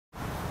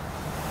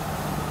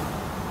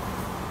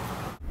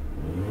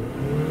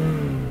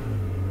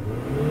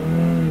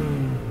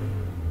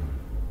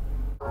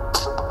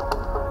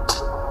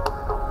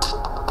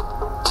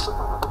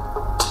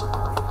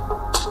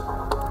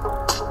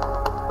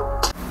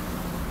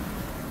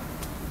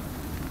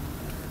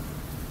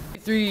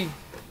3.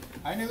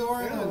 I knew the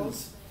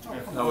Orleans.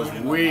 That was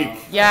weak.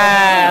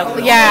 Yeah.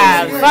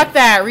 Fuck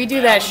that.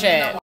 Redo that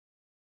shit.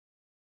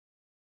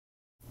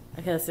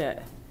 Okay, let's do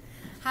it.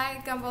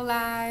 Hi, Gumbo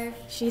Live.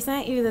 She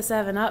sent you the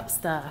 7-Up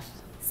stuff.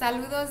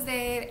 Saludos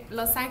de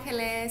Los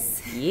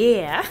Angeles.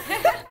 Yeah.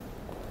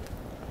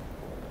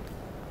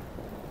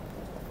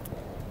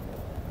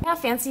 We have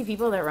fancy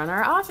people that run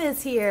our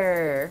office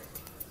here.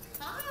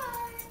 Hi,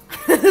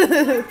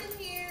 Carmen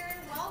here.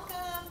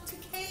 Welcome to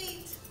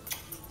Kate.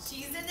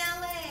 She's in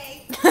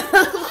LA.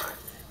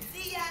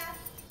 See ya.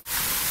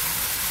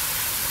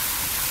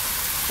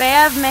 They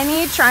have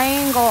many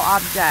triangle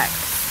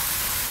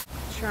objects.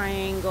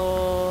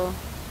 Triangle.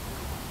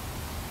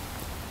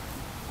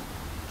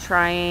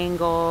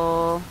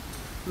 Triangle.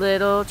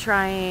 Little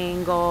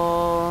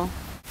triangle.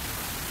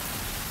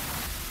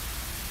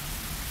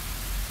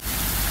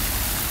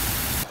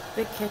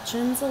 The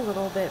kitchen's a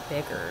little bit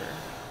bigger.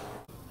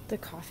 The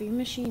coffee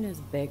machine is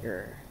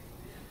bigger.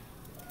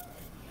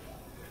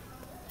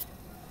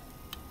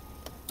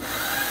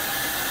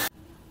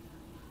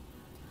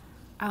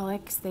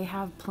 Alex, they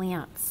have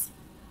plants.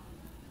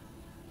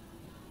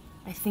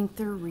 I think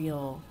they're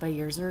real, but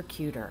yours are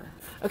cuter.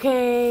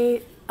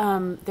 Okay,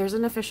 there's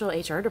an official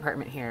HR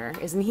department here.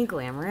 Isn't he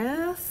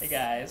glamorous? Hey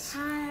guys.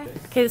 Hi.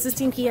 Okay, this is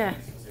Team Kia.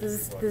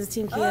 This is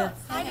Team Kia.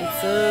 Hi,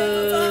 What's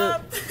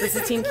up? This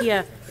is Team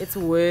Kia. It's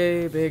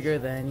way bigger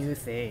than you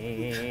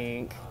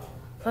think.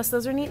 Plus,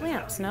 those are neat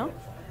lamps, no?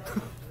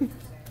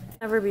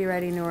 Never be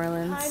ready, New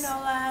Orleans. Hi,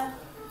 Nola.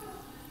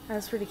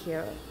 That's pretty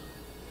cute.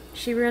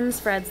 She ruins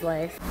Fred's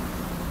life.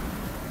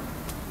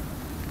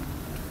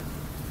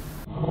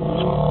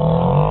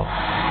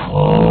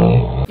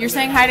 You're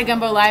saying hi to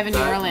Gumbo Live in New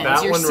Orleans.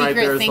 That Your one secret right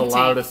there is think the tank.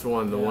 loudest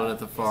one, the one at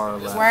the far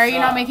left. Why are you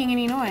not making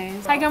any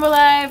noise? Hi, Gumbo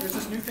Live. There's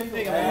this new thing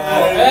they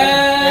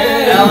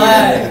Hey,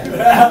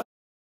 LA.